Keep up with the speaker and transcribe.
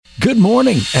Good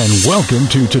morning and welcome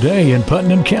to Today in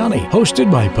Putnam County,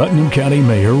 hosted by Putnam County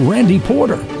Mayor Randy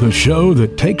Porter, the show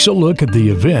that takes a look at the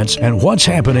events and what's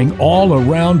happening all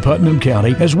around Putnam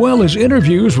County, as well as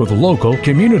interviews with local,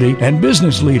 community, and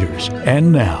business leaders.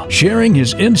 And now, sharing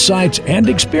his insights and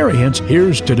experience,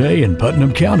 here's Today in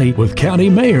Putnam County with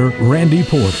County Mayor Randy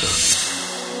Porter.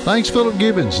 Thanks, Philip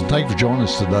Gibbons, and thank you for joining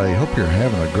us today. Hope you're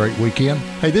having a great weekend.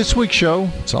 Hey, this week's show,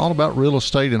 it's all about real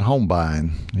estate and home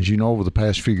buying. As you know, over the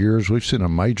past few years, we've seen a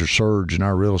major surge in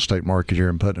our real estate market here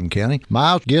in Putnam County.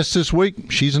 My guest this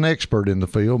week, she's an expert in the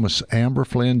field, Miss Amber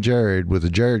Flynn Jared with the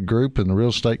Jared Group and the Real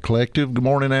Estate Collective. Good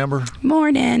morning, Amber.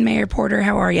 Morning, Mayor Porter.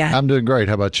 How are you? I'm doing great.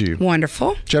 How about you?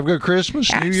 Wonderful. Did you have a good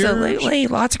Christmas, New Year's? Absolutely.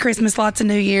 Lots of Christmas, lots of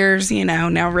New Year's,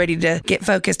 now ready to get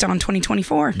focused on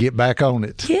 2024. Get back on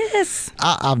it. Yes.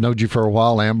 I've known you for a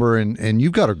while, Amber, and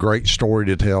you've got a great story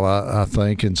to tell, I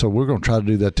think, and so we're going to try to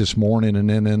do that this morning, and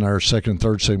then in our second and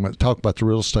third segment, talk about the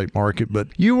real estate market. But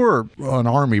you were an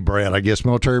Army brat, I guess,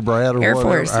 military brat or Air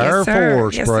whatever. Force, Air yes, sir.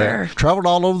 Force Yes, brat. sir. Traveled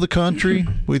all over the country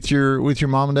with your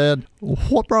mom and dad.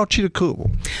 What brought you to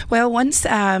Cookeville? Well, once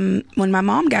when my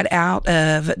mom got out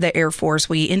of the Air Force,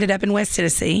 we ended up in West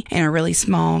Tennessee in a really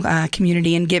small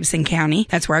community in Gibson County.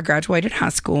 That's where I graduated high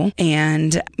school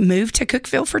and moved to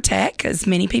Cookeville for tech, as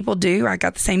many people do. I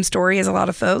got the same story as a lot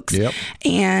of folks. Yep.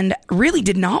 And really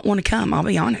did not want to come, I'll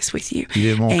be honest with you. You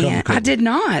didn't want to come to Cookeville? I did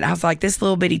not. I was like, this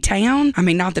little bitty town. I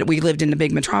mean, not that we lived in the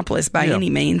big metropolis by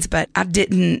any means, but I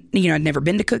didn't, I'd never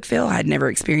been to Cookeville. I had never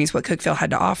experienced what Cookeville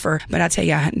had to offer. But I tell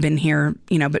you, I hadn't been here,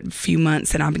 but a few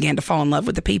months, and I began to fall in love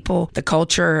with the people, the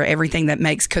culture, everything that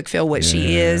makes Cookeville what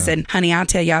she is. And honey, I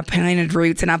tell you, I planted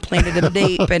roots and I planted them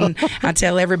deep. And I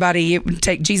tell everybody, it would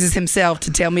take Jesus himself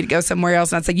to tell me to go somewhere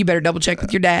else. And I'd say, you better double check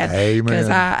with your dad. Because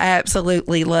I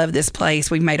absolutely love this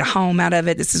place. We've made a home out of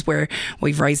it. This is where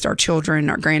we've raised our children,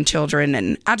 our grandchildren.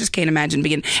 And I just can't imagine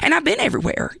being, and I've been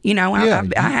everywhere. I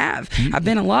have. I've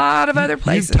been a lot of other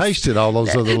places. You've tasted all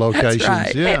those other locations.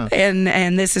 That's right. Yeah.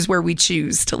 And this is where we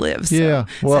choose to live. So yeah.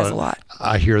 Well, says a lot.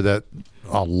 I hear that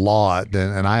a lot,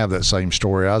 and I have that same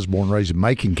story. I was born and raised in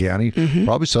Macon County,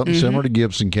 probably something similar to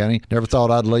Gibson County. Never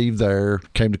thought I'd leave there.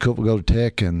 Came to Cookeville, go to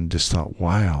tech, and just thought,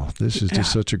 wow, this is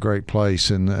just such a great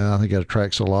place, and I think it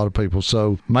attracts a lot of people.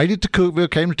 So made it to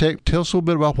Cookeville, came to tech. Tell us a little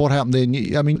bit about what happened then.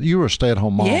 You were a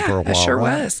stay-at-home mom for a while, I sure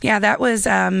right? was. Yeah, that was,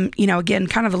 again,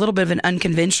 kind of a little bit of an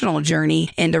unconventional journey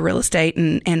into real estate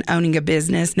and owning a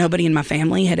business. Nobody in my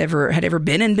family had ever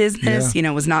been in business.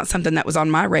 Yeah. It was not something that was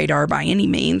on my radar by any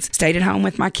means. Stayed at home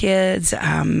with my kids,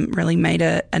 really made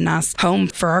a nice home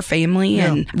for our family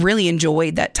and really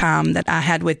enjoyed that time that I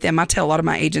had with them. I tell a lot of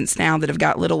my agents now that have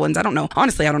got little ones,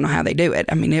 honestly, I don't know how they do it.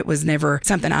 I mean, it was never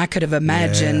something I could have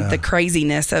imagined, the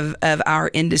craziness of our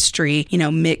industry,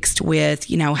 mixed with,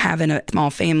 having a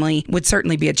small family would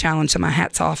certainly be a challenge. So my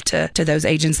hat's off to those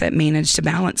agents that managed to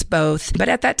balance both. But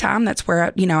at that time, that's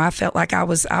where, I felt like I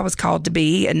was called to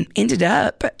be, and ended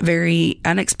up very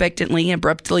unexpectedly,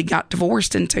 abruptly got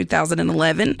divorced in 2011.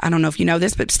 I don't know if you know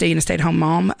this, but being a stay-at-home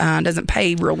mom doesn't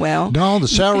pay real well. No, the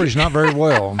salary's not very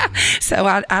well. So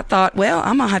I thought, well,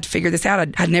 I'm going to have to figure this out.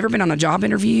 I'd never been on a job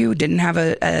interview, didn't have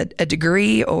a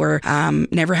degree, or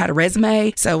never had a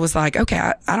resume. So it was like,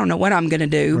 okay, I don't know what I'm going to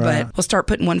do, but we'll start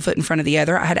putting one foot in front of the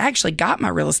other. I had actually got my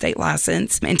real estate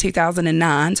license in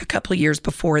 2009, so a couple of years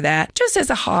before that, just as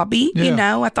a hobby.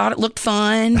 I thought it looked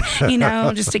fun,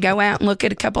 just to go out and look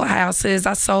at a couple of houses.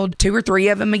 I sold 2 or 3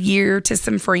 of them a year to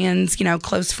some friends,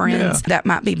 close friends that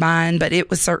might be buying, but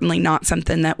it was certainly not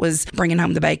something that was bringing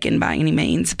home the bacon by any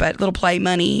means, but little play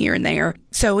money here and there.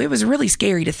 So it was really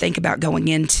scary to think about going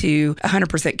into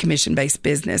 100% commission-based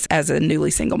business as a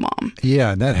newly single mom.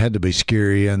 Yeah, and that had to be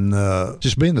scary. And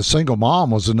just being the single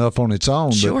mom was enough on its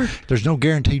own. Sure. But there's no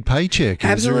guaranteed paycheck.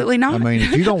 Absolutely not. I mean,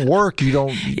 if you don't work, you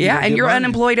don't. And you're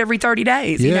unemployed every 30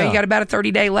 days. Yeah. You got about a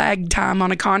 30-day lag time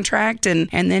on a contract, and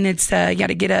then it's you got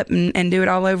to get up and do it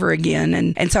all over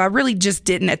again. And so I really just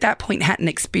didn't, at that point, hadn't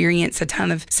experienced a ton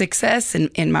of success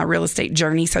in my real estate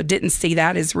journey. So didn't see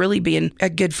that as really being a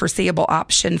good foreseeable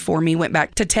option for me. Went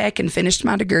back to tech and finished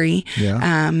my degree.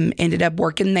 Ended up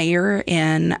working there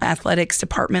in athletics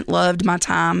department. Loved my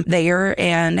time there,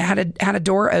 and had a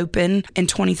door open in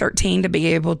 2013 to be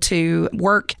able to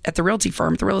work at the realty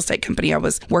firm, the real estate company I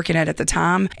was working at the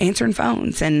time, answering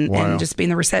phones and just being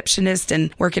the receptionist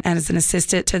and working as an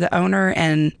assistant to the owner.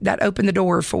 And that opened the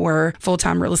door for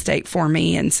full-time real estate for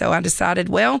me. And so I decided,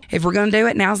 well, if we're going to do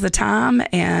it, now's the time.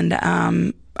 And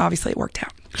obviously it worked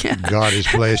out. God has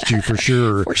blessed you for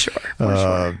sure. For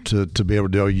sure. To be able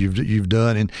to do what you've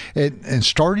done and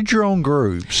started your own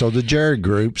group. So the Jared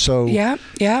Group. So yeah.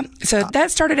 So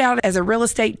that started out as a real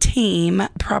estate team.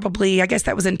 Probably, I guess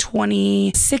that was in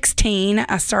 2016.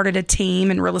 I started a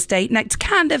team in real estate, and it's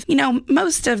kind of,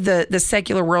 most of the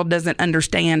secular world doesn't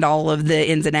understand all of the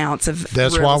ins and outs of.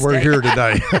 That's real why estate. We're here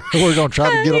today. We're going to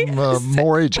try to get them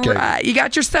more educated. Right. You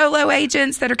got your solo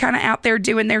agents that are kind of out there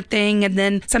doing their thing, and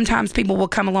then sometimes people will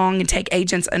come along and take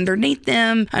agents underneath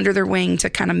them, under their wing, to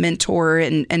kind of mentor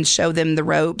and show them the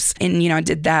ropes. And, I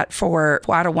did that for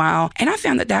quite a while. And I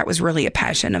found that was really a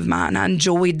passion of mine. I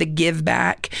enjoyed the give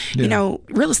back. Yeah.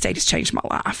 Real estate has changed my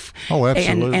life. Oh,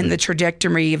 absolutely. And the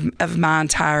trajectory of my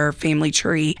entire family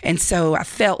tree. And so I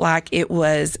felt like it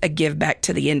was a give back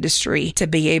to the industry to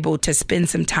be able to spend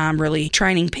some time really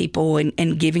training people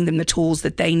and giving them the tools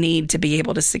that they need to be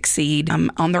able to succeed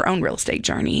on their own real estate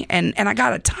journey. And I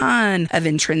got a ton of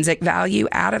intrinsic value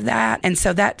out of that. And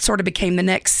so that sort of became the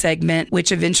next segment,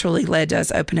 which eventually led to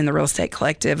us opening the Real Estate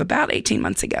Collective about 18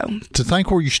 months ago. To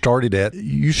think where you started at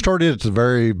the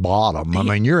very bottom. I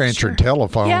mean, you're answering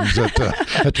telephones at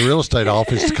the real estate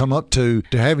office to come up to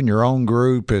having your own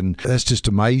group, and that's just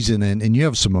amazing. And you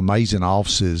have some amazing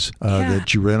offices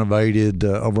that you renovated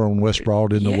over on West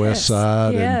Broad in the West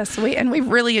Side. Yes, we've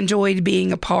really enjoyed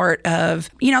being a part of,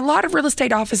 a lot of real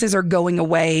estate offices are going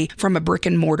away from a brick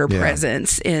and mortar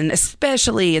presence,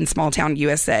 especially in small town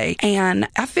USA. And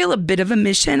I feel a bit of a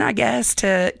mission, I guess,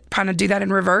 to kind of do that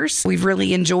in reverse. We've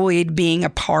really enjoyed being a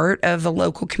part of the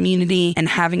local community and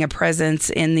having a presence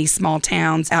in these small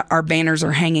towns. Our banners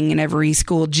are hanging in every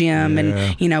school gym,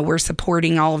 and we're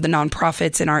supporting all of the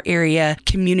nonprofits in our area.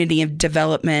 Community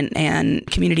development and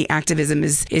community activism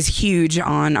is huge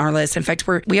on our list. In fact,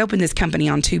 we opened this company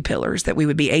on two pillars: that we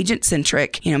would be agent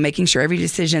centric, making sure every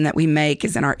decision that we make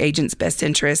is in our agent's best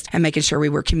interest, and making sure we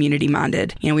were community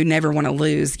minded. We never want to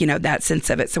lose, that sense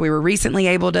of it. So we were recently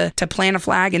able to plant a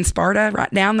flag in Sparta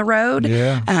right down the road,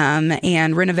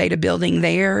 and renovate a building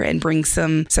there and bring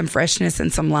some freshness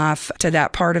and some life to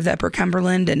that part of the Upper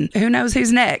Cumberland. And who knows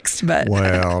who's next? But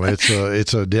well,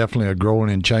 it's definitely a growing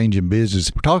and changing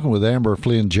business. We're talking with Amber,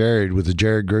 Flynn, Jared with the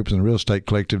Jared Group and the Real Estate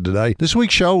Collective today. This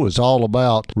week's show is all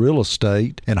about real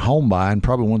estate and home buying,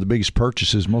 probably one of the biggest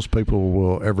purchases most people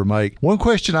will ever make. One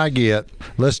question I get,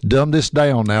 let's dumb this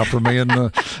down now for me and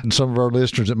some of our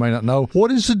listeners that may not know,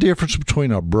 what is the difference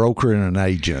between a broker and an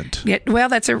agent? Yeah, well,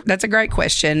 that's a great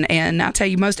question, and I'll tell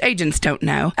you, most agents don't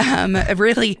know.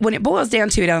 Really, when it boils down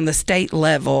to it on the state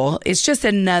level, it's just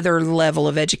another level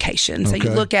of education. So you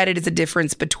look at it as a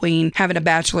difference between having a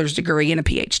bachelor's degree and a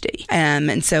PhD.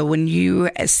 And so when you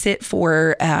sit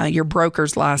for your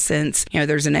broker's license,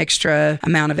 there's an extra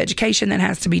amount of education that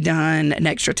has to be done, an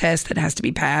extra test that has to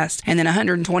be passed, and then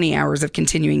 120 hours of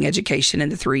continuing education in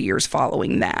the 3 years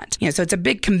following that. So it's a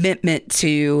big commitment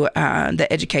to the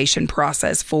education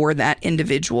process for that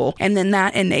individual. And then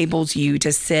that enables you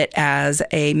to sit as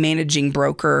a managing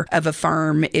broker of a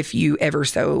firm if you ever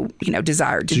so,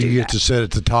 desire to do that. So you get to sit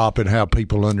at the top and have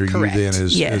people under Correct. you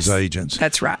then as agents.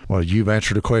 That's right. Well, you've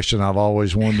answered a question I've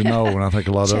always wanted to know, and I think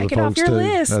a lot of other folks Check it off your too.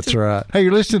 list. That's right. Hey,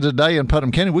 you're listening today in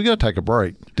Putnam County. We got to take a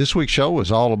break. This week's show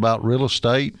is all about real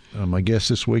estate. My guest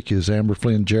this week is Amber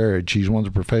Flynn Jared. She's one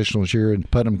of the professionals here in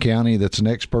Putnam County that's an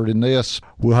expert in this.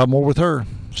 We'll have more with her.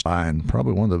 Buying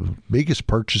probably one of the biggest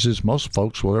purchases most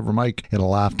folks will ever make in a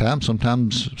lifetime,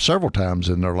 sometimes several times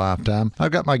in their lifetime.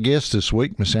 I've got my guest this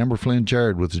week, Miss Amber Flynn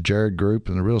Jared with the Jared Group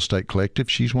and the Real Estate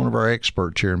Collective. She's one of our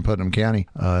experts here in Putnam County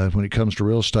when it comes to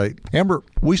real estate. Amber,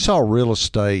 we saw real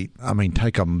estate,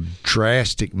 take a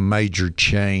drastic major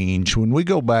change. When we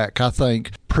go back, I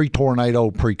think,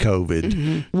 pre-tornado,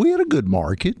 pre-COVID, we had a good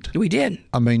market. We did.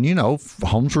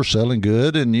 Homes were selling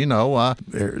good, and,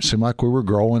 it seemed like we were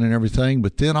growing and everything.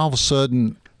 But then all of a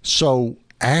sudden, so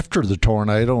after the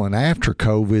tornado and after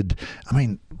COVID,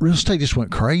 real estate just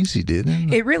went crazy,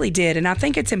 didn't it? It really did. And I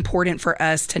think it's important for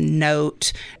us to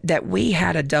note that we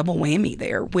had a double whammy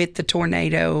there with the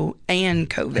tornado and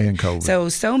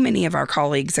COVID. So many of our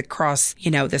colleagues across,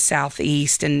 the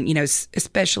Southeast and,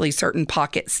 especially certain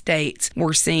pocket states,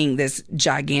 we're seeing this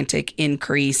gigantic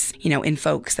increase, in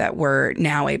folks that were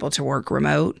now able to work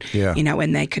remote,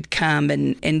 and they could come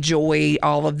and enjoy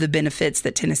all of the benefits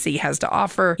that Tennessee has to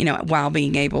offer, while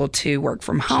being able to work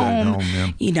from home,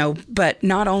 but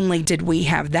not only did we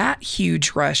have that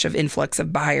huge rush of influx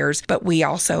of buyers, but we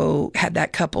also had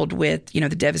that coupled with, the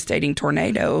devastating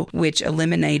tornado, which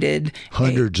eliminated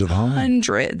hundreds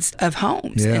of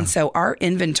homes. Yeah. And so our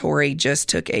inventory just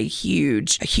took a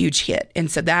huge hit.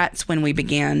 And so that's when we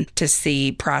began to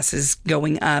see prices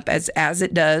going up as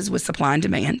it does with supply and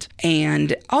demand.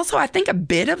 And also, I think a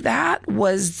bit of that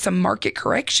was some market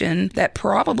correction that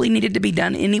probably needed to be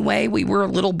done anyway. We were a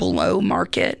little below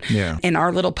market in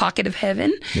our little pocket of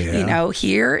heaven,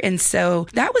 here. And so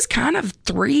that was kind of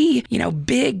three,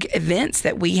 big events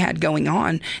that we had going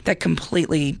on that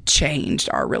completely changed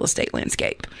our real estate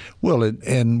landscape. Well,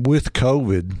 and with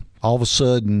COVID, all of a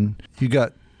sudden you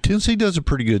got Tennessee does a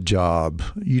pretty good job.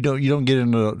 You don't get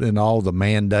in all the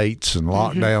mandates and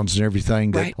lockdowns and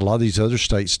everything that a lot of these other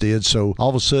states did. So all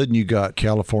of a sudden you got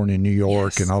California, New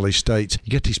York, and all these states.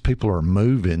 You get these people are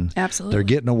moving. Absolutely. They're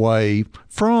getting away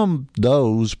from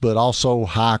those, but also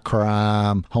high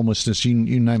crime, homelessness, you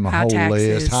name a whole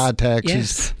list, high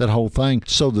taxes, that whole thing.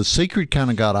 So the secret kind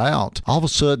of got out. All of a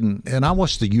sudden, and I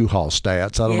watch the U-Haul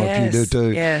stats. I don't know if you do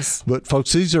too. Yes. But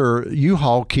folks,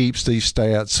 U-Haul keeps these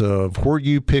stats of where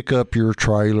you pick up your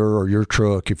trailer or your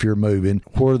truck if you're moving,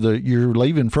 where you're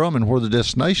leaving from and where the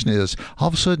destination is. All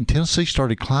of a sudden, Tennessee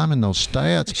started climbing those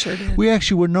stats. Sure did. We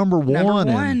actually were number one.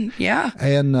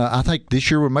 And I think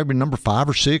this year we're maybe number 5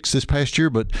 or 6 this past year,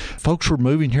 but folks were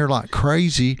moving here like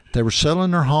crazy. They were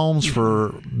selling their homes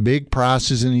for big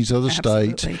prices in these other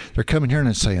states. They're coming here and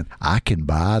they're saying, I can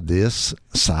buy this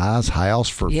size house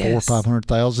for $400,000 or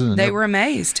 $500,000. They were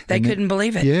amazed. They couldn't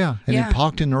believe it. And it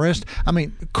parked in the rest. I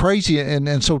mean, crazy.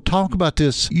 And so talk about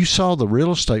this. You saw the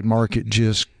real estate market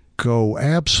just go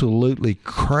absolutely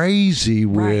crazy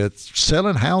with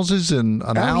selling houses in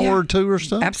an hour or two or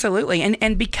stuff. Absolutely.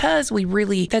 And because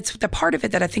that's the part of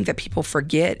it that I think that people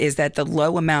forget is that the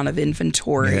low amount of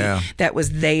inventory that was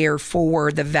there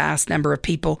for the vast number of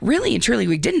people, really and truly,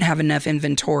 we didn't have enough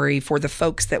inventory for the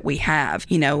folks that we have.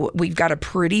 We've got a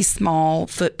pretty small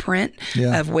footprint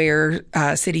of where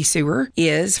city sewer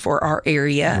is for our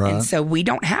area. Right. And so we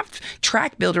don't have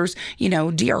tract builders.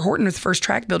 D.R. Horton is the first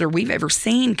tract builder we've ever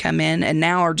seen come in and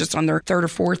now are just on their 3rd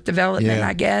or 4th development,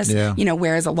 I guess.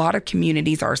 Whereas a lot of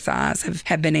communities our size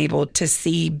have been able to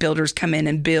see builders come in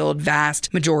and build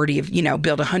vast majority of,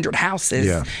 build 100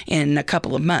 houses in a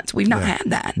couple of months. We've not had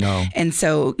that. No. And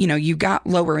so, you got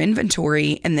lower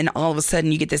inventory and then all of a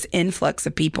sudden you get this influx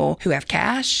of people who have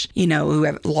cash, who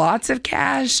have lots of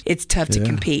cash. It's tough to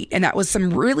compete. And that was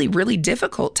some really, really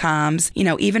difficult times,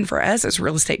 even for us as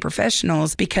real estate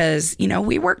professionals because,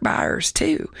 we work buyers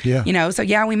too. So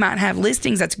we might have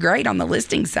listings. That's great on the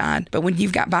listing side. But when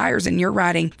you've got buyers and you're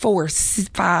writing 4,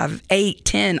 5, 8,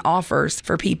 10 offers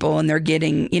for people and they're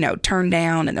getting, turned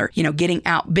down and they're, getting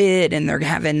outbid and they're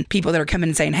having people that are coming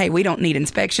and saying, hey, we don't need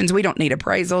inspections. We don't need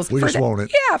appraisals. We just want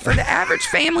it. Yeah. For the average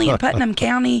family in Putnam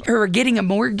County who are getting a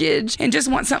mortgage and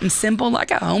just want something simple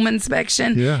like a home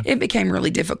inspection, it became really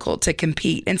difficult to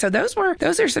compete. And so those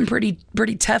are some pretty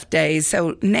tough days.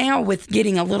 So now with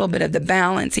getting a little bit of the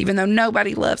balance, even though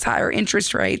nobody loves higher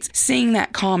interest rates, seeing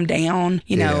that calm down,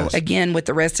 again, with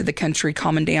the rest of the country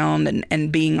calming down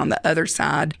and being on the other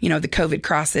side, the COVID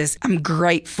crisis, I'm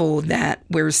grateful that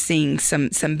we're seeing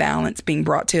some balance being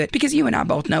brought to it because you and I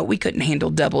both know we couldn't handle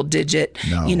double digit,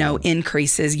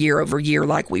 increases year over year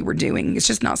like we were doing. It's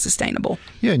just not sustainable.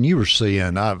 Yeah. And you were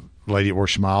seeing, lady that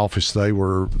works in my office, they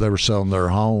were selling their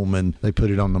home and they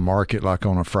put it on the market like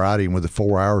on a Friday, and within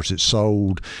 4 hours it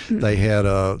sold. They had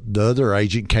the other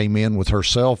agent came in with her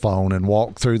cell phone and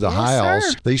walked through the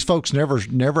house. Sir. These folks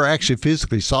never actually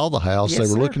physically saw the house. They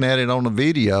were looking at it on a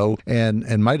video and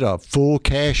made a full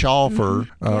cash offer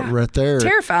right there.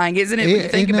 Terrifying, isn't it, when you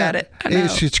think about it? I know.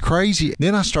 It's crazy.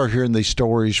 Then I start hearing these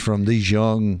stories from these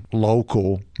young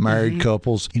local married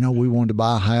couples. We wanted to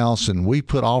buy a house and we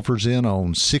put offers in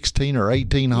on 16 or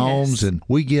 18 homes and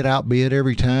we get outbid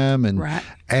every time and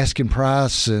asking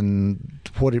price and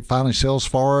what it finally sells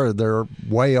for, they're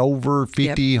way over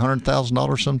 $50,000,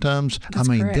 $100,000 sometimes. That's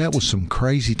correct. That was some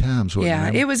crazy times.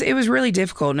 Wasn't it was really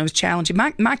difficult and it was challenging.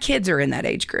 My kids are in that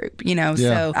age group,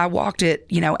 so I walked it,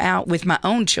 out with my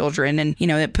own children, and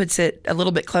it puts it a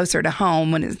little bit closer to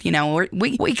home when it's,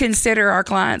 we consider our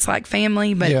clients like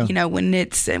family, but when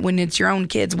it's your own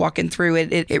kids walking through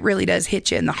it really does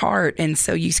hit you in the heart. And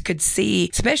so you could see,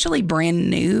 especially brand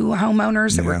new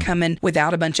homeowners that were coming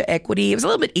without a bunch of equity. It was a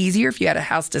little bit easier if you had a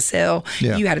house to sell,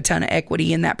 you had a ton of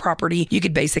equity in that property. You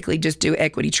could basically just do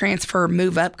equity transfer,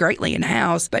 move up greatly in the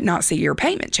house, but not see your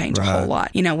payment change a whole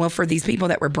lot. Well, for these people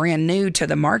that were brand new to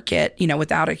the market,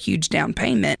 without a huge down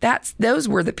payment, those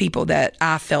were the people that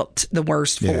I felt the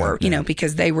worst for,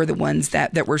 because they were the ones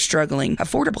that were struggling.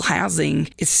 Affordable housing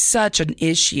is such an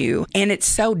issue, and it's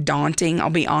so daunting. I'll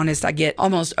be honest, I get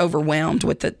almost overwhelmed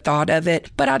with the thought of it,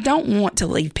 but I don't want to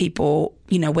leave people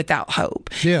without hope,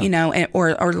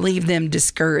 or leave them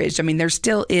discouraged. I mean, there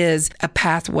still is a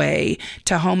pathway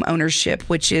to home ownership,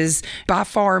 which is by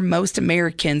far most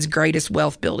Americans' greatest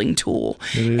wealth building tool.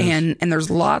 And there's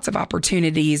lots of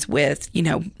opportunities with,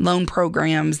 loan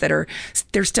programs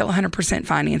there's still 100%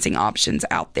 financing options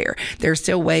out there. There's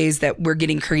still ways that we're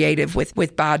getting creative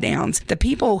with buy downs. The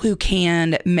people who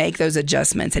can make those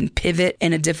adjustments and pivot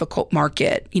in a difficult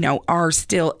market, are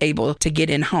still able to get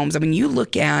in homes. I mean, you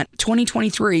look at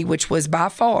 2023, which was by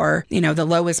far, the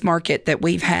lowest market that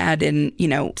we've had in,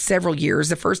 several years,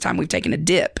 the first time we've taken a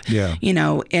dip,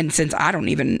 and since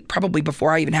probably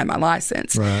before I even had my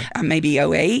license, maybe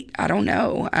 08, I don't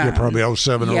know. Probably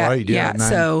 07 or 08.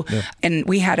 So, and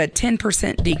we had a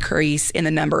 10% decrease in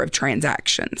the number of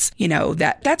transactions,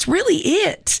 that's really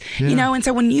it, and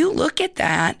so when you look at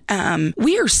that,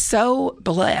 we are so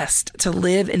blessed to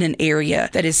live in an area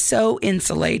that is so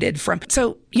insulated from,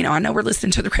 I know we're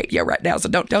listening to the radio right now, so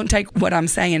don't take what I'm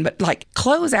saying, but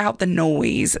close out the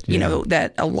noise,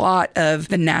 that a lot of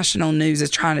the national news is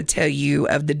trying to tell you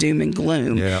of the doom and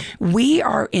gloom. We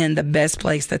are in the best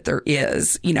place that there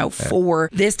is, for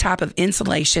this type of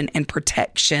insulation and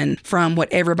protection from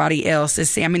what everybody else is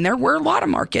seeing. I mean, there were a lot of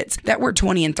markets that were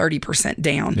 20 and 30%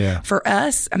 down. For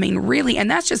us, I mean, really,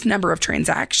 and that's just number of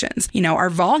transactions. Our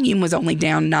volume was only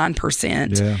down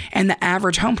 9%, and the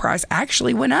average home price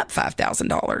actually went up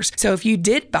 $5,000. So if you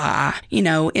did buy, in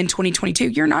 2022,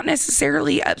 you're not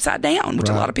necessarily upside down, which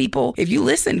a lot of people, if you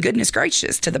listen, goodness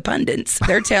gracious, to the pundits,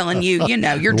 they're telling you,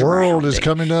 you're the world is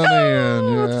coming down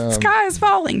the sky is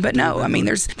falling. But no, I mean,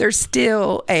 there's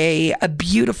still a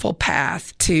beautiful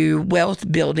path to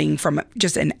wealth building from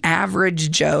just an average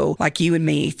Joe like you and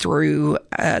me through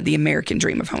the American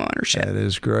dream of home ownership. That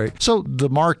is great. So the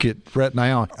market right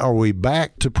now, are we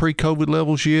back to pre-COVID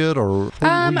levels yet, or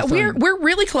we're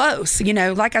really close.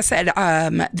 Like I said,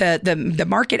 the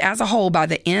market as a whole by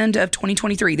the end of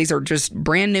 2023, these are just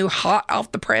brand new, hot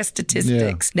off the press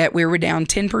statistics that we were down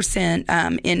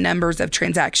 10% in numbers of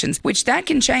transactions, which that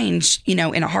can change, in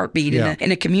a heartbeat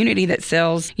in a community that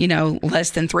sells,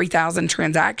 less than 3,000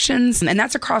 transactions, and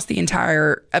that's across the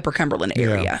entire Upper Cumberland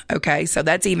area. Okay, so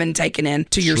that's even taken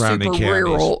into your super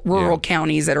rural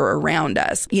counties that are around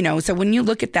us. So when you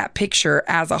look at that picture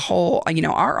as a whole,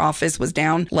 our office was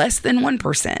down less than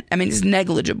 1%. I mean, it's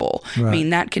negligible. I mean,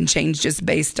 that can change just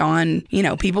based on,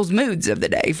 people's moods of the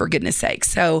day, for goodness sake.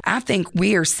 So I think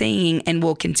we are seeing and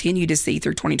will continue to see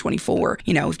through 2024,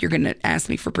 if you're going to ask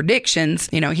me for predictions,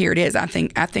 here it is. I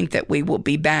think that we will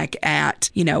be back at,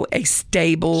 a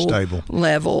stable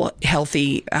level,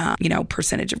 healthy,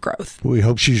 percentage of growth. We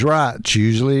hope she's right. She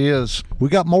usually is. We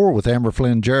got more with Amber,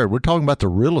 Flynn, Jared. We're talking about the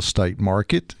real estate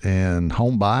market and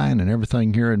home buying and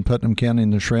everything here in Putnam County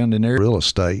and the surrounding area. Real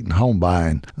estate and home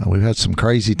buying. We've had some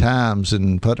crazy times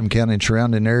in Putnam County and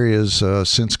surrounding areas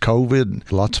since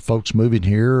COVID. Lots of folks moving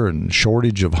here and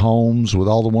shortage of homes with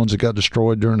all the ones that got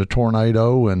destroyed during the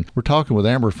tornado. And we're talking with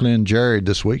Amber, Flynn, Jared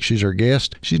this week. She's our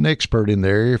guest. She's an expert in the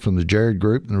area from the Jared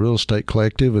Group and the Real Estate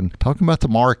Collective, and talking about the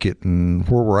market and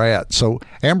where we're at. So,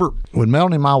 Amber, when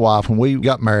Melanie and my wife, when we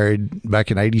got married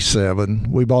back in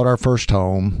 87, we bought our first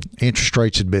home. Interest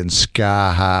rates had been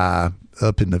sky high,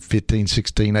 up in the 15,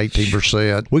 16,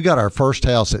 18%. We got our first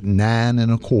house at 9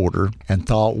 1/4 and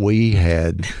thought we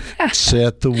had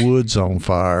set the woods on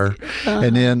fire.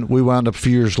 And then we wound up a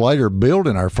few years later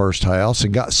building our first house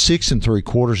and got 6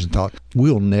 3/4 and thought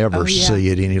we'll never see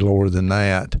it any lower than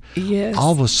that.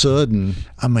 All of a sudden,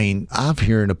 I mean, I'm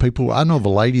hearing of people. I know of a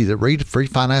lady that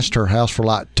refinanced her house for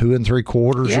like 2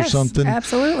 3/4 or something.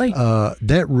 Absolutely.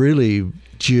 That really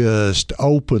just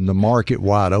opened the market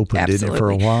wide open, didn't it, for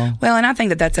a while? Well, and I think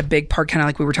that that's a big part, kind of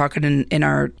like we were talking in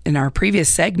our previous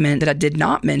segment that I did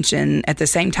not mention. At the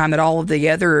same time that all of the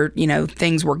other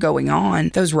things were going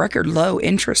on, those record low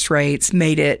interest rates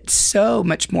made it so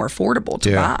much more affordable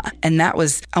to buy, and that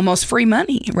was almost free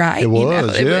money, right? It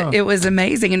was, it was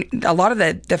amazing, and a lot of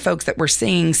the folks that we're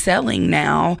seeing selling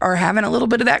now are having a little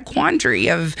bit of that quandary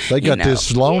of they got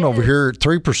this loan over here at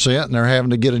 3%, and they're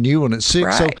having to get a new one at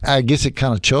 6%. So I guess it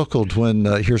kind of chuckled when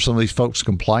hear some of these folks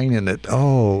complaining that,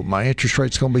 oh man, interest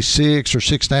rate's going to be 6 or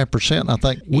 6.5%. And I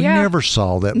think we never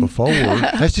saw that before.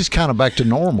 That's just kind of back to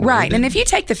normal. Right. And if you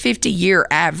take the 50-year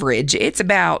average, it's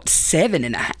about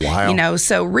 7.5. Wow.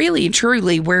 So really,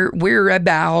 truly, we're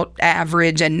about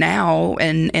average, and now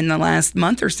in the last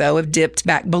month or so have dipped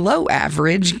back below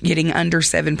average, getting under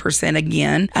 7%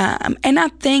 again. And I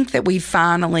think that we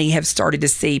finally have started to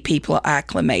see people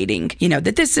acclimating,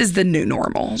 that this is the new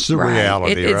normal. It's the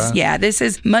reality, right? Yeah, this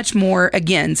is much more,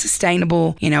 again,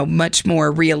 sustainable, much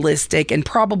more realistic, and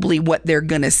probably what they're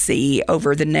going to see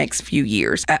over the next few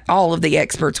years. All of the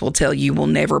experts will tell you we'll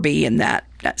never be in that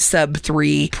sub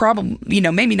 3, probably,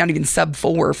 maybe not even sub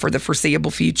 4 for the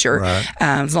foreseeable future, right.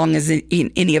 As long as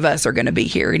any of us are going to be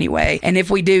here anyway. And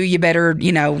if we do, you better,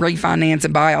 refinance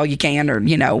and buy all you can, or,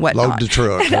 whatnot. Load the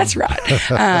truck. That's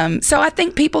right. So I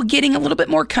think people getting a little bit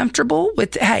more comfortable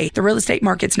with, hey, the real estate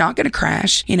market's not going to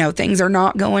crash. Things are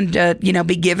not going to,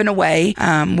 be given away.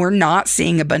 We're not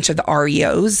seeing a bunch of the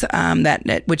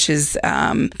REOs, which is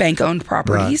bank-owned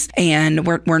properties. Right. And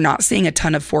we're not seeing a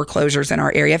ton of foreclosures in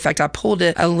our area. In fact, I pulled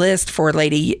a list for a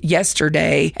lady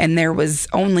yesterday, and there was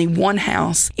only one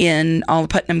house in all of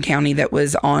Putnam County that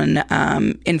was on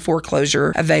in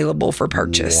foreclosure available for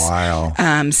purchase.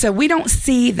 Wow. So we don't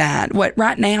see that.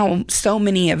 Right now, so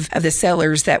many of the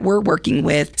sellers that we're working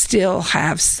with still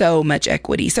have so much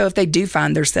equity. So if they do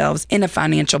find themselves in a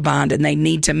financial bind and they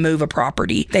need to move a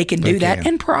property, they can do that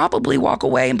and probably walk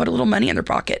away and put a little money in their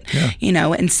pocket. Yeah.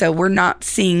 And so we're not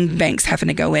seeing banks having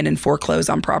to go in and foreclose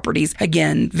on properties.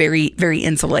 Again, very, very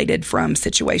insulated from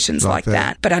situations like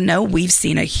that. But I know we've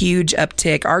seen a huge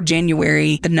uptick. Our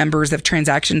January, the numbers of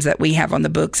transactions that we have on the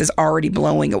books is already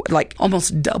blowing, like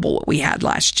almost double what we had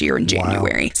last year in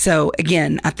January. Wow. So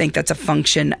again, I think that's a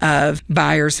function of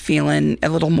buyers feeling a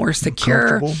little more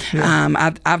secure.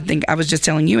 Yeah. I think I was just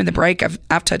telling you in the break,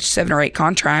 I've touched 7 or 8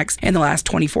 contracts in the last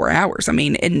 24 hours. I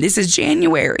mean, and this is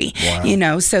January,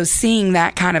 wow. So seeing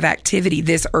that kind of activity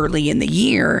this early in the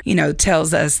year,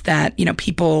 tells us that,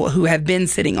 people who have been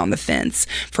sitting on the fence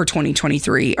for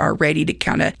 2023 are ready to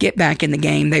kind of get back in the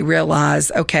game. They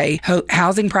realize, okay,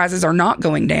 housing prices are not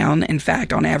going down. In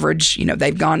fact, on average,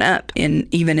 they've gone up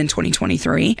even in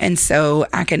 2023. And so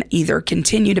I can either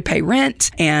continue to pay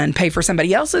rent and pay for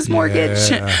somebody else's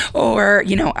mortgage, or,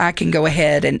 I can go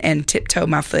ahead and tiptoe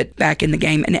my foot back in the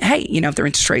game. And hey, if their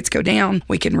interest rates go down,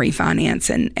 we can refinance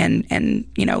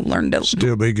and learn to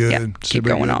still be good. Keep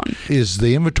going on. Is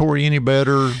the inventory any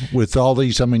better with all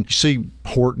these? I mean, you see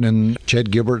Horton and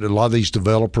Chad Gilbert, a lot of these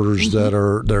developers that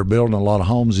are building a lot of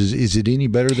homes. Is it any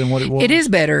better than what it was? It is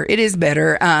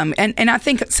better. And I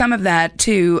think some of that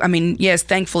too. I mean, yes,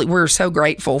 thankfully we're so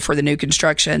grateful for the new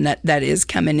construction that is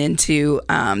coming into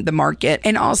the market,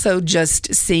 and also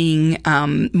just seeing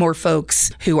more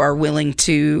folks who are willing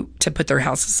to put their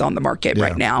houses on the market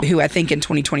right now, who I think in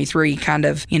 2023 kind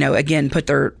of, again, put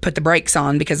the brakes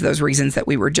on because of those reasons that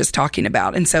we were just talking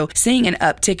about. And so seeing an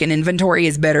uptick in inventory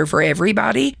is better for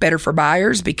everybody, better for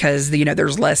buyers because,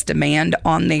 there's less demand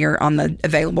on the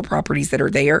available properties that are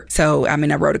there. So, I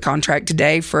mean, I wrote a contract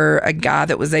today for a guy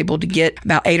that was able to get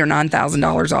about $8,000 or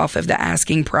 $9,000 off of the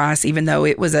asking price, even though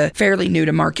it was a fairly new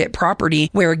to market property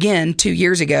where, again, 2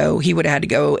 years ago, he would have had to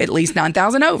go at least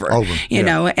 $9,000 over, you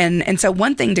know? And so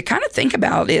one thing to kind of think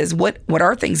about is what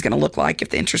are things going to look like if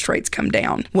the interest rates come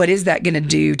down? What is that going to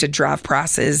do to drive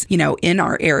prices, in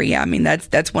our area? I mean,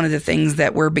 that's one of the things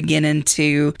that we're beginning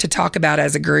to talk about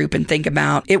as a group and think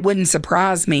about. It wouldn't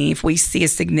surprise me if we see a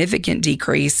significant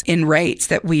decrease in rates,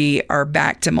 that we are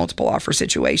back to multiple offer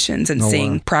situations and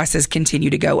seeing prices continue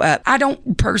to go up. I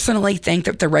don't personally think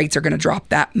that the rates are going to drop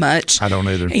that much. I don't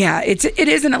either. Yeah, it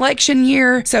is an election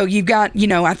year. So you've got,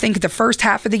 I think the first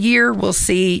half of the year, we'll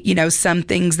see, some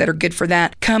things that are good for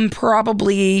that. Come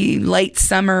probably late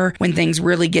summer when things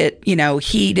really get,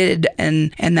 heated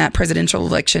and that presidential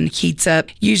election heats up,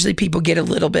 usually people get a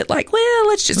little bit like, well,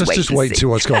 let's just wait and see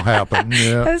what's going to happen.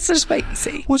 Yeah. Let's just wait and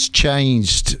see. What's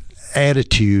changed?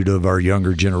 Attitude of our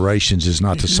younger generations is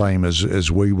not the same as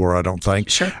we were, I don't think.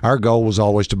 Sure. Our goal was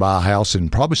always to buy a house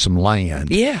and probably some land.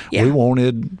 Yeah. We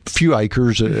wanted a few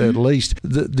acres at least.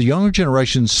 The younger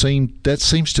generation seems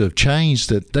to have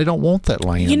changed, that they don't want that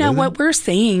land. What we're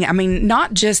seeing, I mean,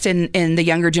 not just in the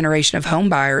younger generation of home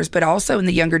buyers, but also in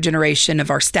the younger generation of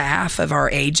our staff, of our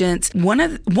agents. One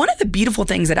of the beautiful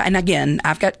things and again,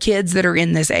 I've got kids that are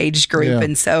in this age group,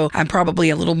 and so I'm probably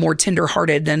a little more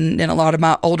tender-hearted than a lot of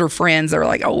my older friends friends that are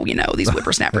like, oh, these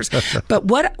whippersnappers. But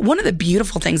one of the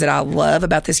beautiful things that I love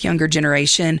about this younger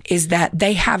generation is that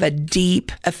they have a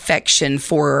deep affection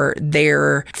for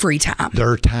their free time.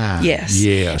 Their time.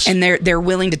 Yes. And they're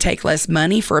willing to take less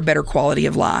money for a better quality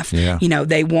of life. Yeah.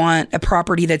 They want a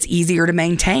property that's easier to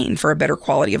maintain for a better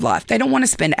quality of life. They don't want to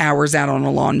spend hours out on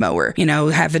a lawnmower,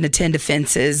 having to tend to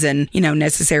fences and,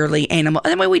 necessarily animal.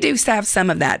 And we do have some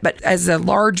of that, but as a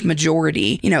large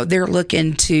majority, they're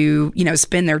looking to,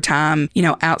 spend their time,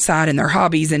 outside in their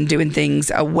hobbies and doing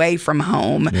things away from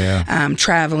home,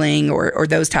 traveling or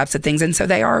those types of things. And so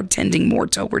they are tending more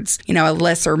towards, a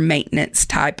lesser maintenance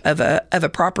type of a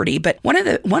property. But one of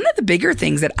the bigger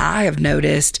things that I have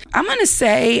noticed, I'm going to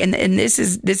say, and this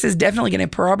is definitely going to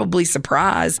probably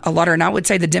surprise a lot, and I would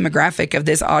say the demographic of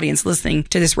this audience listening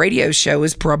to this radio show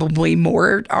is probably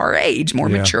more our age, more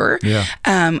mature. Yeah.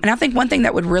 And I think one thing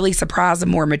that would really surprise a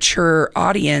more mature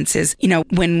audience is,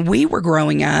 when we were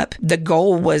growing up, the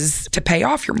goal was to pay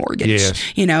off your mortgage.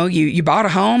 Yes. You bought a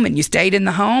home and you stayed in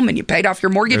the home and you paid off your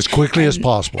mortgage as quickly as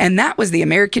possible. And that was the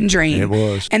American dream. It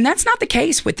was. And that's not the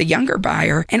case with the younger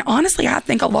buyer. And honestly, I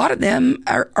think a lot of them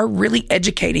are really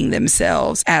educating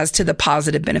themselves as to the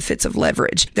positive benefits of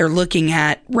leverage. They're looking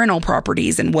at rental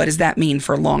properties and what does that mean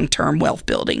for long-term wealth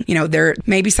building. There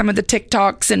maybe some of the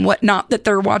TikToks and whatnot that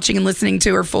they're watching and listening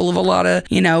to are full of a lot of,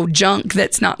 junk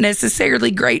that's not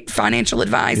necessarily great financial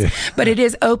advice, but it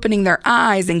is opening their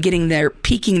eyes and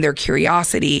piquing their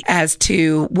curiosity as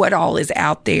to what all is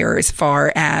out there as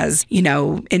far as,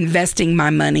 investing my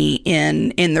money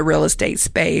in the real estate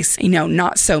space,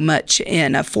 not so much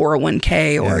in a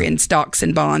 401k or in stocks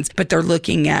and bonds, but they're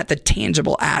looking at the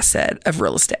tangible asset of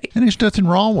real estate. And there's nothing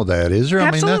wrong with that, is there?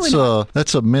 Absolutely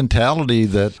that's a mentality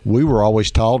that we were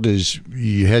always taught is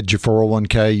you had your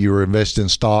 401k, you were invested in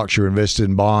stocks, you were invested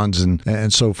in bonds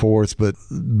and so forth. But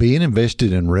being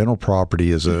invested in rental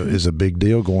property is a big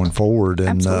deal going forward.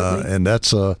 And and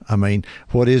that's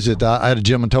what is it? I had a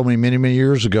gentleman told me many, many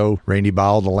years ago, Randy, buy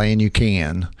all the land you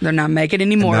can. They're not making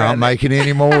any more of it. Not making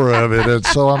any more of it. And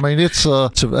so,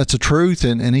 that's a truth.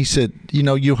 And he said,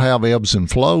 you'll have ebbs and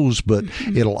flows, but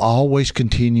it'll always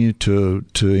continue to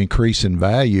increase in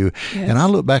value. Yes. And I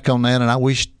look back on that and I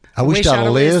wish I'd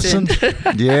have listened.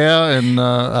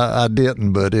 I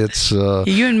didn't, but it's...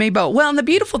 you and me both. Well, and the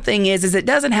beautiful thing is it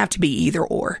doesn't have to be either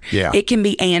or. Yeah. It can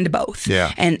be and both.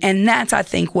 Yeah. And that's, I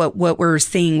think, what we're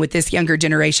seeing with this younger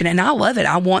generation. And I love it.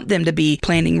 I want them to be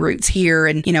planting roots here.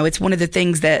 And, it's one of the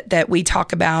things that we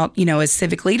talk about, as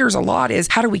civic leaders a lot is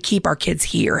how do we keep our kids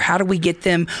here? How do we get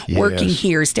them working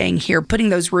here, staying here, putting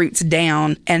those roots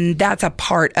down? And that's a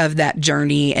part of that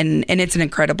journey. And it's an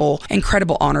incredible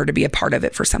honor to be a part of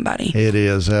it for somebody. It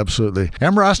is, absolutely.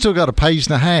 Amber, I still got a page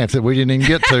and a half that we didn't even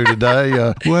get to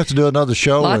today. We'll have to do another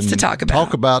show. Lots to talk about.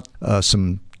 Talk about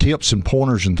some tips and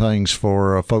pointers and things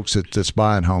for folks that's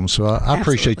buying homes. So I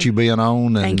appreciate you being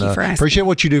on, and Thank you for asking. Appreciate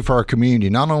what you do for our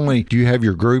community. Not only do you have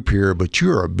your group here, but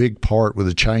you're a big part with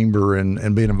the chamber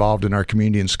and being involved in our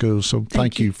community and schools. So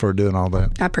thank you for doing all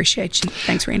that. I appreciate you.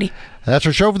 Thanks, Randy. That's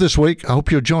our show for this week. I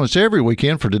hope you'll join us every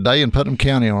weekend for Today in Putnam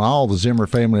County on all the Zimmer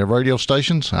family of radio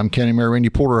stations. I'm County Mayor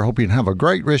Randy Porter. I hope you can have a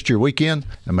great rest of your weekend,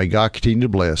 and may God continue to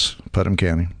bless Putnam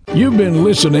County. You've been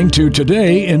listening to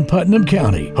Today in Putnam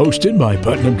County, hosted by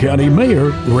Putnam County Mayor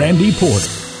Randy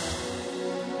Porter.